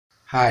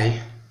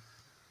Hi,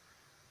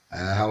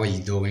 how are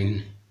you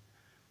doing,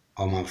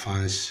 all my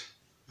fans,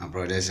 my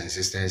brothers and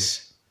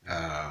sisters?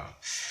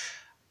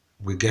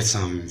 We get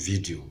some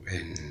video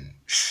in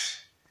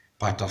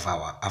part of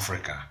our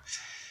Africa,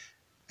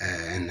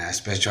 and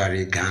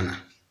especially Ghana,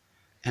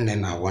 and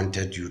then I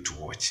wanted you to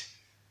watch,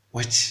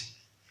 watch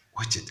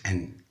it,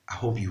 and I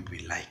hope you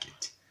will like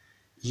it.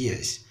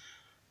 Yes,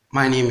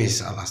 my name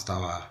is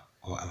Alastawa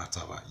or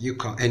Alatawa. You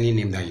can any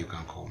name that you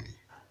can call me,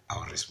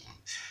 I'll respond.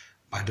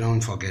 But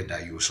don't forget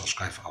that you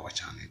subscribe to our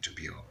channel to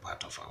be a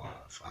part of our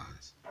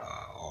fans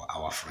or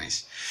our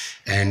friends.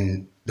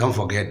 And don't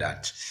forget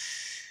that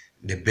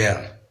the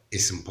bell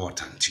is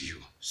important to you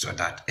so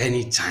that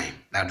anytime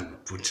that we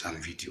put some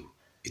video,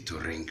 it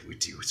will ring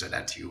with you so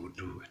that you will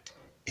do it.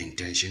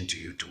 Intention to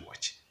you to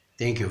watch.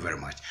 Thank you very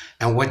much.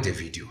 And watch the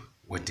video.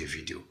 Watch the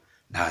video.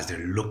 That's the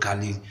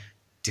locally,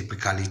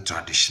 typically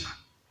traditional.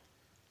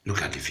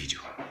 Look at the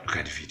video. Look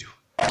at the video.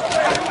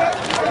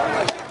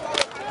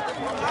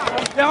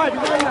 Come on.